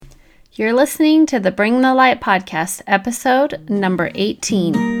You're listening to the Bring the Light podcast, episode number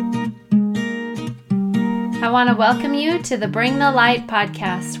 18. I want to welcome you to the Bring the Light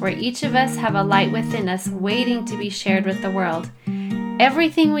podcast, where each of us have a light within us waiting to be shared with the world.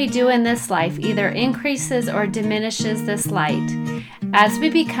 Everything we do in this life either increases or diminishes this light. As we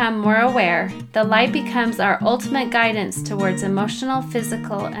become more aware, the light becomes our ultimate guidance towards emotional,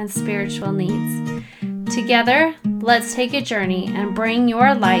 physical, and spiritual needs. Together, let's take a journey and bring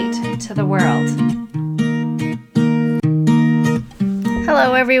your light to the world.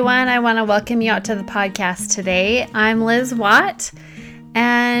 Hello, everyone. I want to welcome you out to the podcast today. I'm Liz Watt,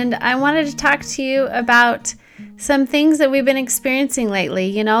 and I wanted to talk to you about some things that we've been experiencing lately.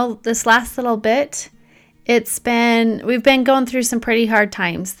 You know, this last little bit, we've been going through some pretty hard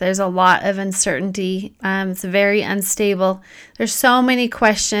times. There's a lot of uncertainty. It's very unstable. There's so many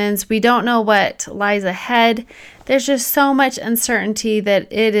questions. We don't know what lies ahead. There's just so much uncertainty that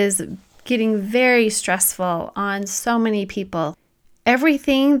it is getting very stressful on so many people.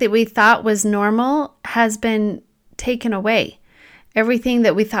 Everything that we thought was normal has been taken away. Everything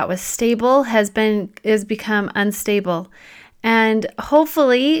that we thought was stable has become unstable. And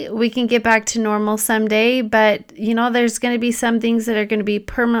hopefully we can get back to normal someday, but you know, there's going to be some things that are going to be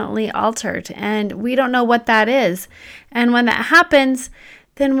permanently altered, and we don't know what that is. And when that happens,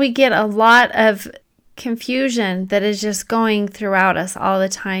 then we get a lot of confusion that is just going throughout us all the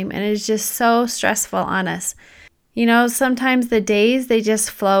time, and it's just so stressful on us. You know, sometimes the days, they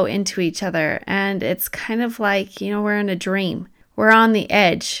just flow into each other, and it's kind of like, you know, we're in a dream. We're on the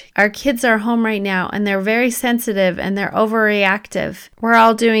edge. Our kids are home right now, and they're very sensitive and they're overreactive. We're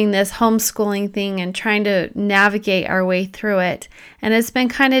all doing this homeschooling thing and trying to navigate our way through it. And it's been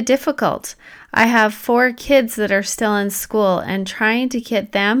kind of difficult. I have 4 kids that are still in school, and trying to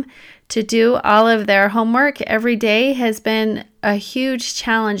get them to do all of their homework every day has been a huge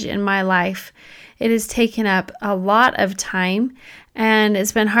challenge in my life. It has taken up a lot of time, and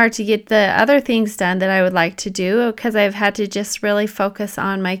it's been hard to get the other things done that I would like to do because I've had to just really focus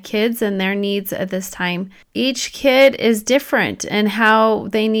on my kids and their needs at this time. Each kid is different in how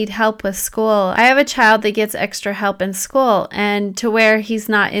they need help with school. I have a child that gets extra help in school, and to where he's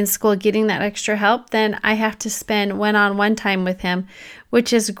not in school getting that extra help, then I have to spend one-on-one time with him,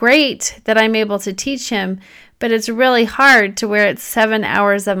 which is great that I'm able to teach him. But it's really hard to where it's 7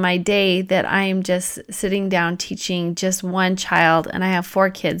 hours of my day that I'm just sitting down teaching just one child, and I have 4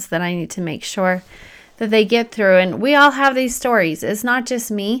 kids that I need to make sure that they get through. And we all have these stories. It's not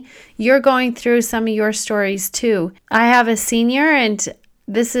just me. You're going through some of your stories too. I have a senior, and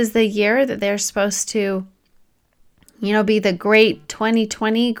this is the year that they're supposed to, you know, be the great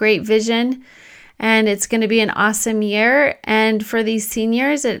 2020, great vision. And it's going to be an awesome year. And for these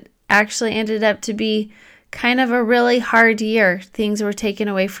seniors, it actually ended up to be kind of a really hard year. Things were taken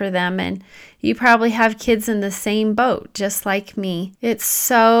away for them, and you probably have kids in the same boat, just like me. It's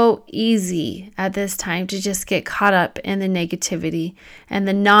so easy at this time to just get caught up in the negativity and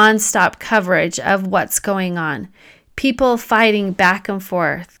the nonstop coverage of what's going on. People fighting back and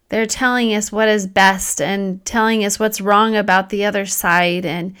forth. They're telling us what is best and telling us what's wrong about the other side,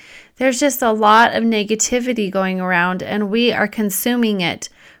 and there's just a lot of negativity going around, and we are consuming it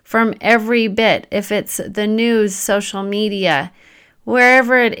from every bit. If it's the news, social media,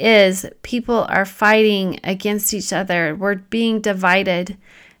 wherever it is, people are fighting against each other. We're being divided.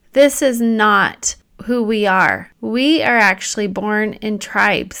 This is not who we are. We are actually born in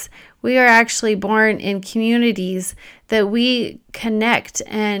tribes. We are actually born in communities that we connect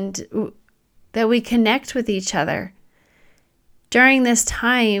and that we connect with each other. During this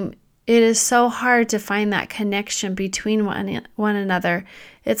time, it is so hard to find that connection between one another.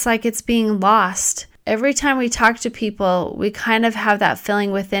 It's like it's being lost. Every time we talk to people, we kind of have that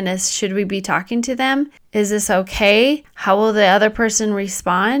feeling within us. Should we be talking to them? Is this okay? How will the other person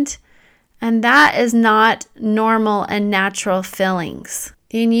respond? And that is not normal and natural feelings.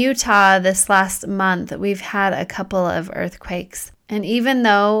 In Utah this last month, we've had a couple of earthquakes. And even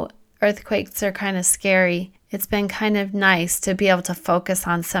though earthquakes are kind of scary, it's been kind of nice to be able to focus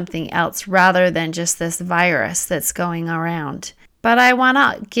on something else rather than just this virus that's going around. But I want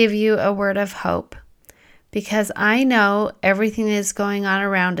to give you a word of hope, because I know everything that is going on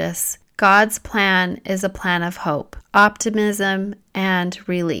around us, God's plan is a plan of hope, optimism, and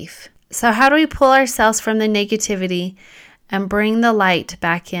relief. So how do we pull ourselves from the negativity and bring the light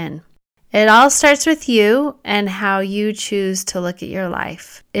back in? It all starts with you and how you choose to look at your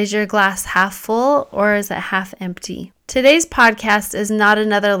life. Is your glass half full or is it half empty? Today's podcast is not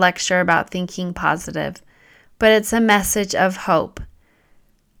another lecture about thinking positive, but it's a message of hope.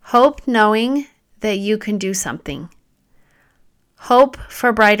 Hope knowing that you can do something. Hope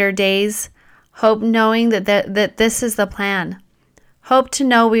for brighter days. Hope knowing that this is the plan. Hope to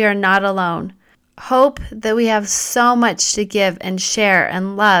know we are not alone. Hope that we have so much to give and share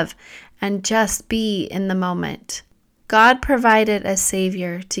and love and just be in the moment. God provided a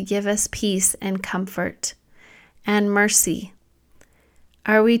Savior to give us peace and comfort and mercy.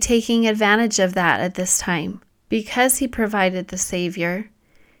 Are we taking advantage of that at this time? Because He provided the Savior,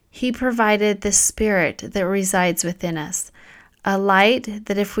 He provided the Spirit that resides within us, a light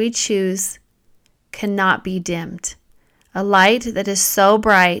that if we choose cannot be dimmed, a light that is so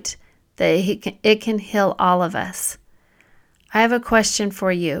bright that it can heal all of us. I have a question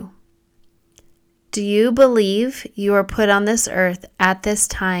for you. Do you believe you are put on this earth at this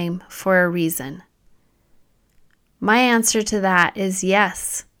time for a reason? My answer to that is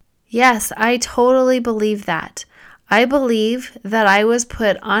yes. Yes, I totally believe that. I believe that I was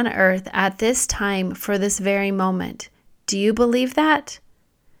put on earth at this time for this very moment. Do you believe that?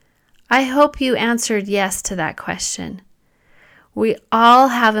 I hope you answered yes to that question. We all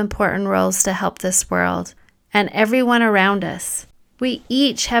have important roles to help this world and everyone around us. We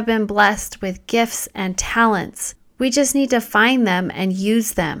each have been blessed with gifts and talents. We just need to find them and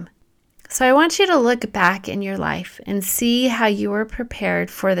use them. So I want you to look back in your life and see how you were prepared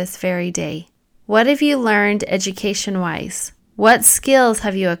for this very day. What have you learned education-wise? What skills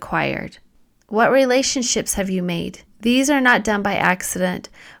have you acquired? What relationships have you made? These are not done by accident,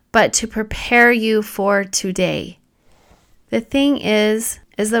 but to prepare you for today. The thing is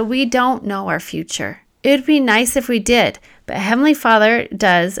that we don't know our future. It would be nice if we did, but Heavenly Father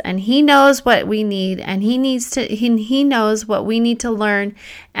does, and He knows what we need, and He knows what we need to learn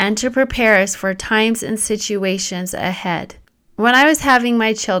and to prepare us for times and situations ahead. When I was having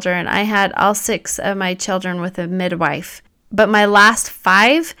my children, I had all 6 of my children with a midwife, but my last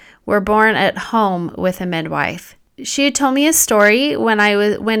 5 were born at home with a midwife. She had told me a story when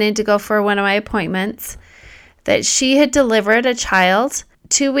I went in to go for one of my appointments that she had delivered a child.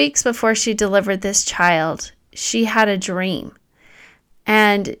 2 weeks before she delivered this child, she had a dream.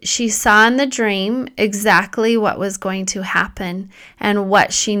 And she saw in the dream exactly what was going to happen and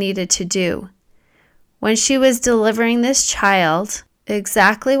what she needed to do. When she was delivering this child,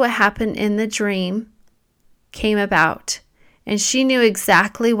 exactly what happened in the dream came about. And she knew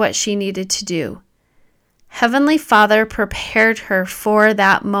exactly what she needed to do. Heavenly Father prepared her for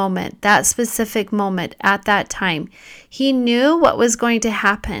that moment, that specific moment at that time. He knew what was going to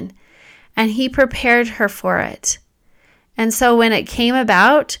happen, and He prepared her for it. And so when it came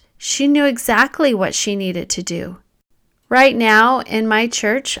about, she knew exactly what she needed to do. Right now in my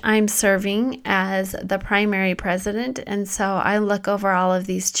church, I'm serving as the primary president, and so I look over all of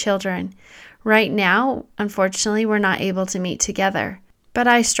these children. Right now, unfortunately, we're not able to meet together. But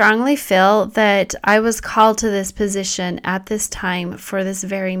I strongly feel that I was called to this position at this time for this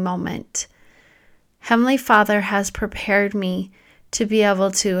very moment. Heavenly Father has prepared me to be able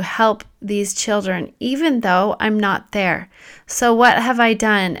to help these children, even though I'm not there. So what have I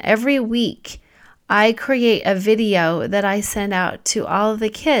done? Every week, I create a video that I send out to all of the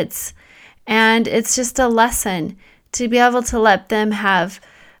kids. And it's just a lesson to be able to let them have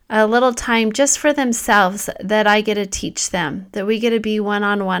a little time just for themselves that I get to teach them, that we get to be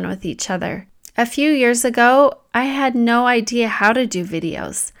one-on-one with each other. A few years ago, I had no idea how to do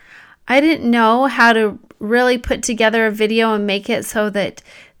videos. I didn't know how to really put together a video and make it so that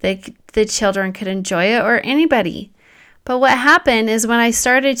the children could enjoy it or anybody. But what happened is when I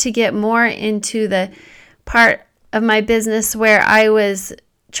started to get more into the part of my business where I was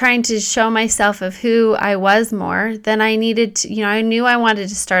trying to show myself of who I was more, then I needed to, I knew I wanted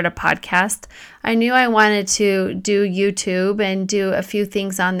to start a podcast. I knew I wanted to do YouTube and do a few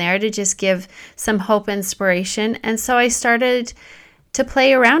things on there to just give some hope, inspiration. And so I started to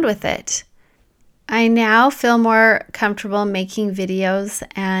play around with it. I now feel more comfortable making videos,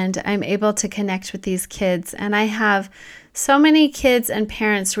 and I'm able to connect with these kids. And I have so many kids and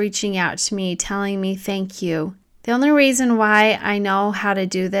parents reaching out to me, telling me thank you. The only reason why I know how to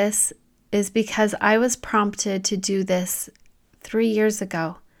do this is because I was prompted to do this 3 years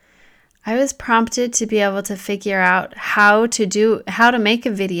ago. I was prompted to be able to figure out how to make a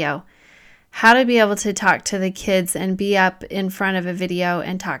video, how to be able to talk to the kids and be up in front of a video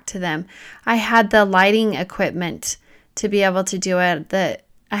and talk to them. I had the lighting equipment to be able to do it.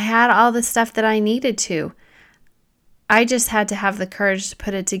 I had all the stuff that I needed to. I just had to have the courage to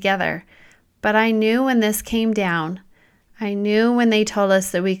put it together. But I knew when this came down, I knew when they told us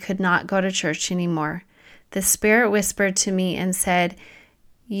that we could not go to church anymore. The Spirit whispered to me and said,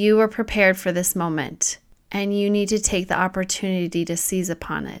 "You were prepared for this moment, and you need to take the opportunity to seize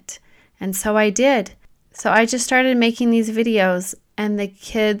upon it." And so I did. So I just started making these videos, and the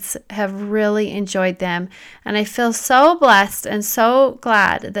kids have really enjoyed them. And I feel so blessed and so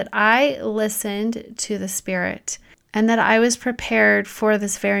glad that I listened to the Spirit and that I was prepared for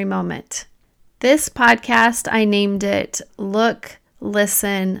this very moment. This podcast, I named it Look,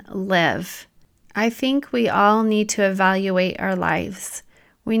 Listen, Live. I think we all need to evaluate our lives.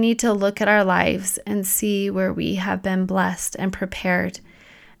 We need to look at our lives and see where we have been blessed and prepared.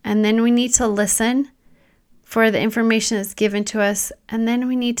 And then we need to listen for the information that's given to us, and then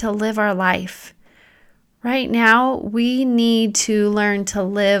we need to live our life. Right now, we need to learn to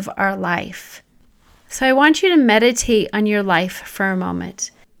live our life. So I want you to meditate on your life for a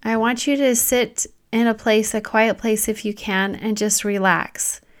moment. I want you to sit in a quiet place if you can, and just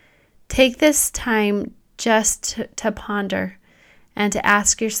relax. Take this time just to ponder and to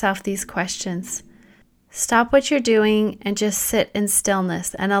ask yourself these questions. Stop what you're doing and just sit in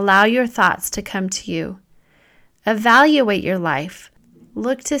stillness and allow your thoughts to come to you. Evaluate your life.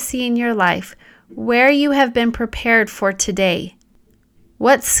 Look to see in your life where you have been prepared for today.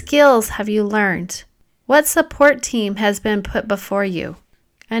 What skills have you learned? What support team has been put before you?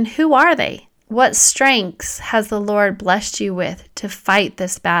 And who are they? What strengths has the Lord blessed you with to fight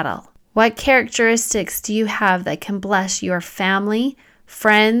this battle? What characteristics do you have that can bless your family,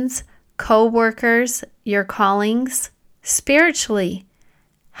 friends, co-workers, your callings? Spiritually,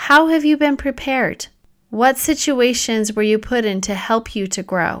 how have you been prepared? What situations were you put in to help you to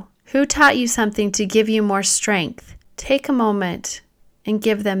grow? Who taught you something to give you more strength? Take a moment and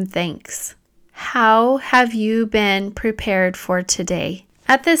give them thanks. How have you been prepared for today?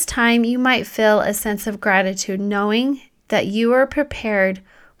 At this time, you might feel a sense of gratitude knowing that you are prepared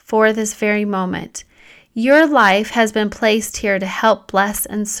for this very moment. Your life has been placed here to help bless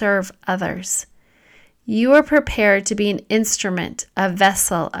and serve others. You are prepared to be an instrument, a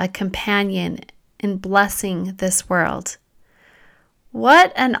vessel, a companion in blessing this world.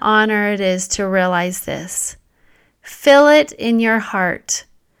 What an honor it is to realize this. Feel it in your heart.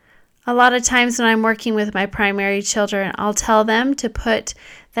 A lot of times when I'm working with my primary children, I'll tell them to put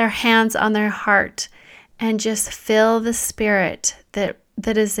their hands on their heart and just feel the Spirit that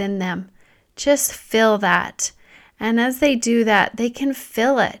is in them. Just feel that. And as they do that, they can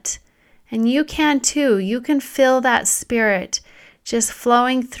feel it. And you can too. You can feel that Spirit just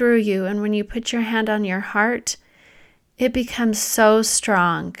flowing through you. And when you put your hand on your heart, it becomes so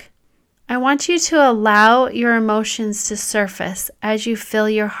strong. I want you to allow your emotions to surface as you feel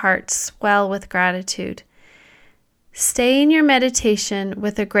your heart swell with gratitude. Stay in your meditation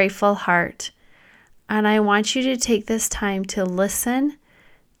with a grateful heart, and I want you to take this time to listen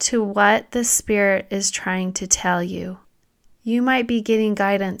to what the Spirit is trying to tell you. You might be getting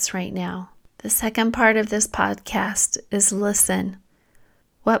guidance right now. The second part of this podcast is listen.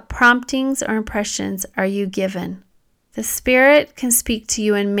 What promptings or impressions are you given? The Spirit can speak to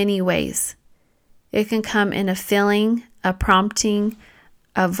you in many ways. It can come in a feeling, a prompting,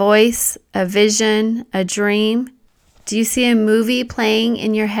 a voice, a vision, a dream. Do you see a movie playing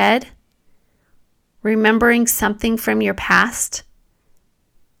in your head? Remembering something from your past?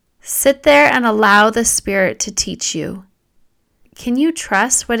 Sit there and allow the Spirit to teach you. Can you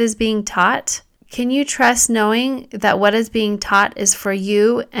trust what is being taught? Can you trust knowing that what is being taught is for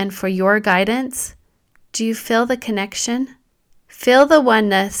you and for your guidance? Do you feel the connection? Feel the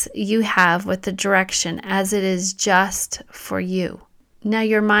oneness you have with the direction as it is just for you. Now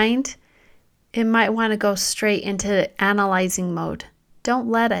your mind, it might want to go straight into analyzing mode. Don't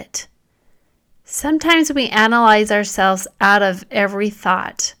let it. Sometimes we analyze ourselves out of every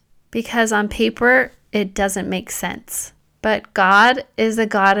thought because on paper it doesn't make sense. But God is a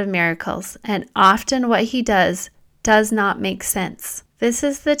God of miracles, and often what He does not make sense. This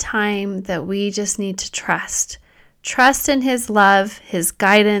is the time that we just need to trust. Trust in His love, His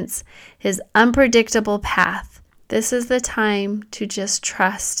guidance, His unpredictable path. This is the time to just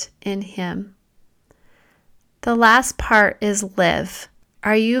trust in Him. The last part is live.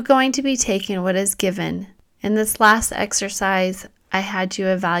 Are you going to be taking what is given? In this last exercise, I had you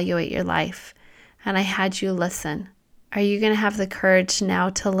evaluate your life, and I had you listen. Are you going to have the courage now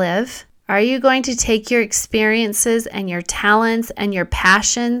to live? Are you going to take your experiences and your talents and your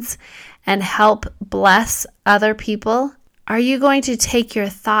passions and help bless other people? Are you going to take your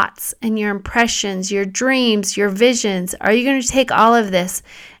thoughts and your impressions, your dreams, your visions? Are you going to take all of this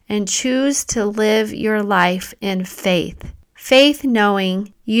and choose to live your life in faith? Faith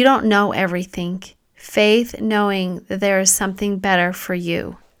knowing you don't know everything. Faith knowing that there is something better for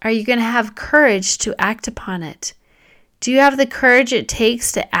you. Are you going to have courage to act upon it? Do you have the courage it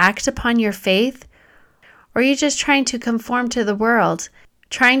takes to act upon your faith? Or are you just trying to conform to the world?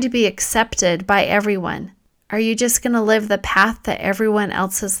 trying to be accepted by everyone? Are you just going to live the path that everyone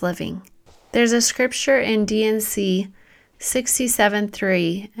else is living? There's a scripture in D&C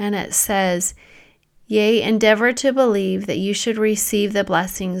 67:3, and it says, "Yea, endeavor to believe that you should receive the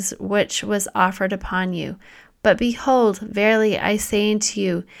blessings which was offered upon you. But behold, verily I say unto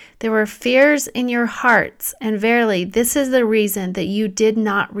you, there were fears in your hearts, and verily this is the reason that you did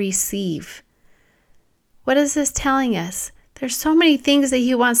not receive." What is this telling us? There's so many things that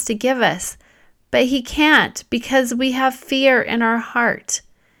He wants to give us, but He can't because we have fear in our heart.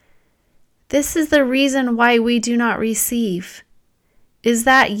 This is the reason why we do not receive. Is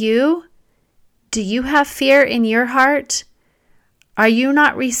that you? Do you have fear in your heart? Are you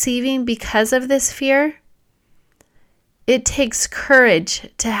not receiving because of this fear? It takes courage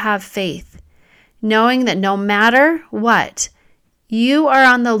to have faith, knowing that no matter what, you are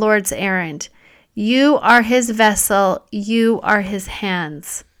on the Lord's errand. You are His vessel. You are His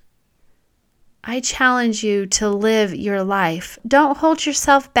hands. I challenge you to live your life. Don't hold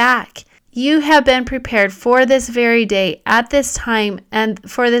yourself back. You have been prepared for this very day, at this time, and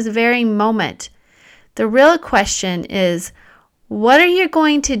for this very moment. The real question is, what are you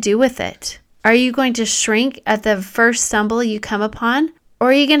going to do with it? Are you going to shrink at the first stumble you come upon? Or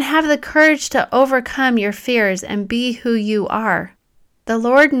are you going to have the courage to overcome your fears and be who you are? The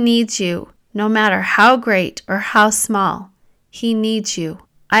Lord needs you, no matter how great or how small. He needs you.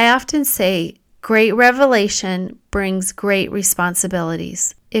 I often say, great revelation brings great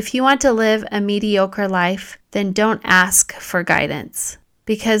responsibilities. If you want to live a mediocre life, then don't ask for guidance.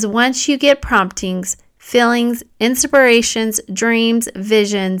 Because once you get promptings, feelings, inspirations, dreams,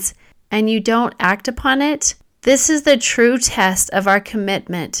 visions, and you don't act upon it, this is the true test of our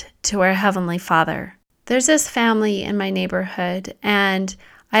commitment to our Heavenly Father. There's this family in my neighborhood, and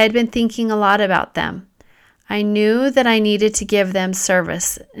I had been thinking a lot about them. I knew that I needed to give them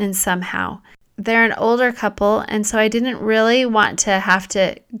service in somehow. They're an older couple, and so I didn't really want to have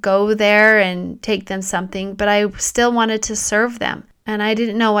to go there and take them something, but I still wanted to serve them. And I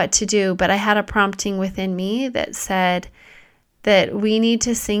didn't know what to do, but I had a prompting within me that said that we need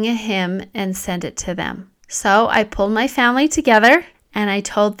to sing a hymn and send it to them. So I pulled my family together, and I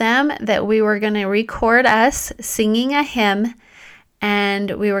told them that we were going to record us singing a hymn,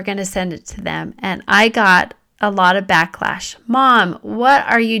 and we were going to send it to them. And I got a lot of backlash. "Mom, what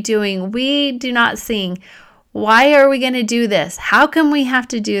are you doing? We do not sing. Why are we going to do this? How come we have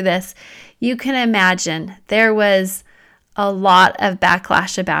to do this?" You can imagine there was a lot of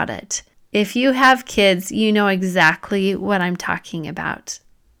backlash about it. If you have kids, you know exactly what I'm talking about.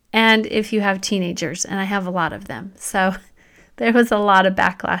 And if you have teenagers, and I have a lot of them. So there was a lot of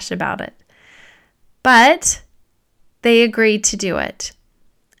backlash about it. But they agreed to do it.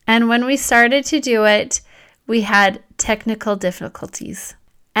 And when we started to do it, we had technical difficulties.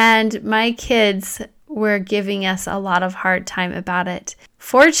 And my kids were giving us a lot of hard time about it.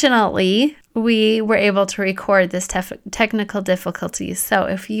 Fortunately, we were able to record this technical difficulties. So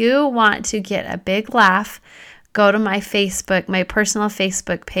if you want to get a big laugh, go to my Facebook, my personal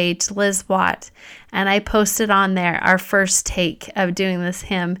Facebook page, Liz Watt, and I posted on there our first take of doing this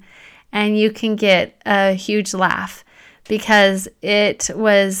hymn, and you can get a huge laugh because it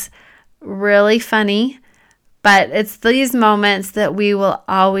was really funny, but it's these moments that we will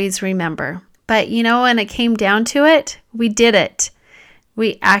always remember. But you know, when it came down to it, we did it.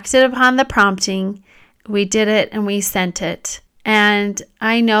 We acted upon the prompting, we did it, and we sent it. And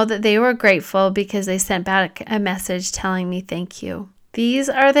I know that they were grateful because they sent back a message telling me thank you. These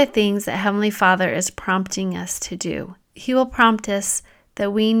are the things that Heavenly Father is prompting us to do. He will prompt us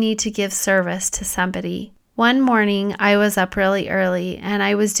that we need to give service to somebody. One morning, I was up really early and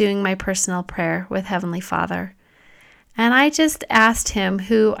I was doing my personal prayer with Heavenly Father. And I just asked Him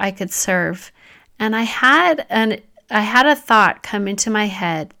who I could serve. And I had a thought come into my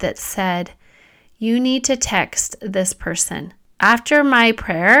head that said, you need to text this person. After my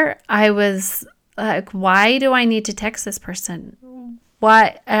prayer, I was like, why do I need to text this person?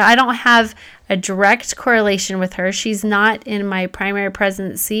 Why? I don't have a direct correlation with her. She's not in my primary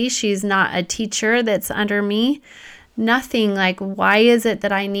presidency. She's not a teacher that's under me. Nothing. Like, why is it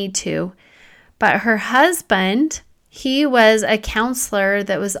that I need to? But her husband, he was a counselor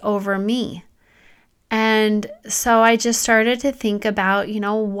that was over me. And so I just started to think about,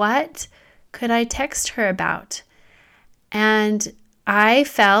 what could I text her about? And I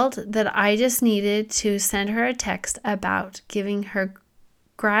felt that I just needed to send her a text about giving her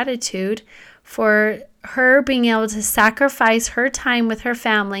gratitude for her being able to sacrifice her time with her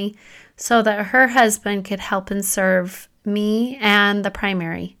family so that her husband could help and serve me and the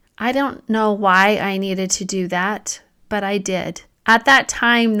primary. I don't know why I needed to do that, but I did. At that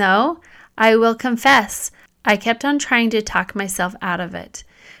time, though, I will confess, I kept on trying to talk myself out of it,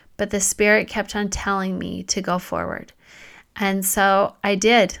 but the Spirit kept on telling me to go forward. And so I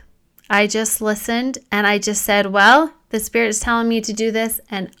did. I just listened and I just said, well, the Spirit is telling me to do this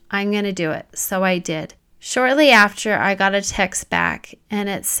and I'm going to do it. So I did. Shortly after, I got a text back and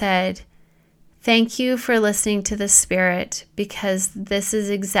it said, thank you for listening to the Spirit, because this is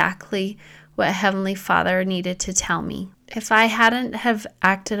exactly what Heavenly Father needed to tell me. If I hadn't have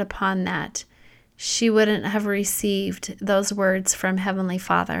acted upon that, she wouldn't have received those words from Heavenly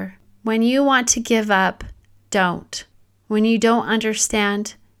Father. When you want to give up, don't. When you don't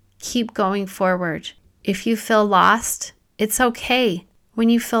understand, keep going forward. If you feel lost, it's okay. When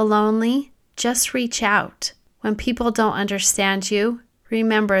you feel lonely, just reach out. When people don't understand you,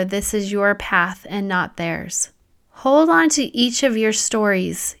 remember this is your path and not theirs. Hold on to each of your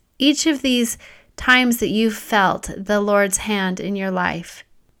stories, each of these times that you've felt the Lord's hand in your life,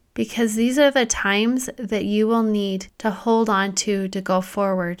 because these are the times that you will need to hold on to go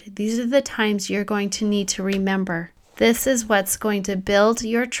forward. These are the times you're going to need to remember. This is what's going to build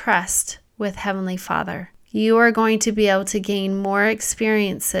your trust with Heavenly Father. You are going to be able to gain more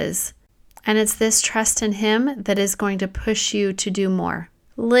experiences, and it's this trust in Him that is going to push you to do more.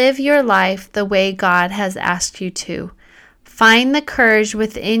 Live your life the way God has asked you to. Find the courage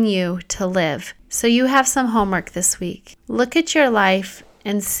within you to live. So you have some homework this week. Look at your life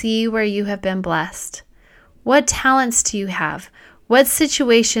and see where you have been blessed. What talents do you have? What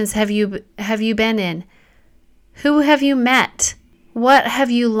situations have you been in? Who have you met? What have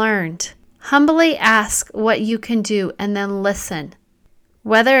you learned? Humbly ask what you can do and then listen.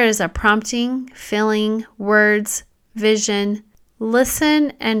 Whether it is a prompting, feeling, words, vision,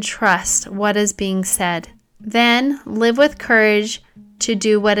 listen and trust what is being said. Then live with courage to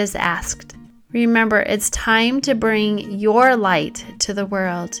do what is asked. Remember, it's time to bring your light to the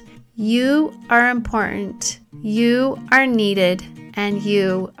world. You are important, you are needed, and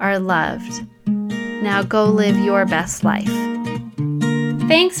you are loved. Now go live your best life.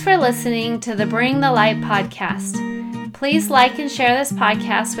 Thanks for listening to the Bring the Light podcast. Please like and share this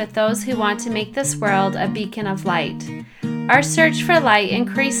podcast with those who want to make this world a beacon of light. Our search for light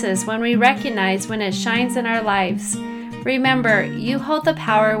increases when we recognize when it shines in our lives. Remember, you hold the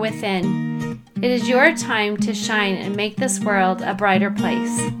power within. It is your time to shine and make this world a brighter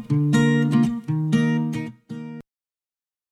place.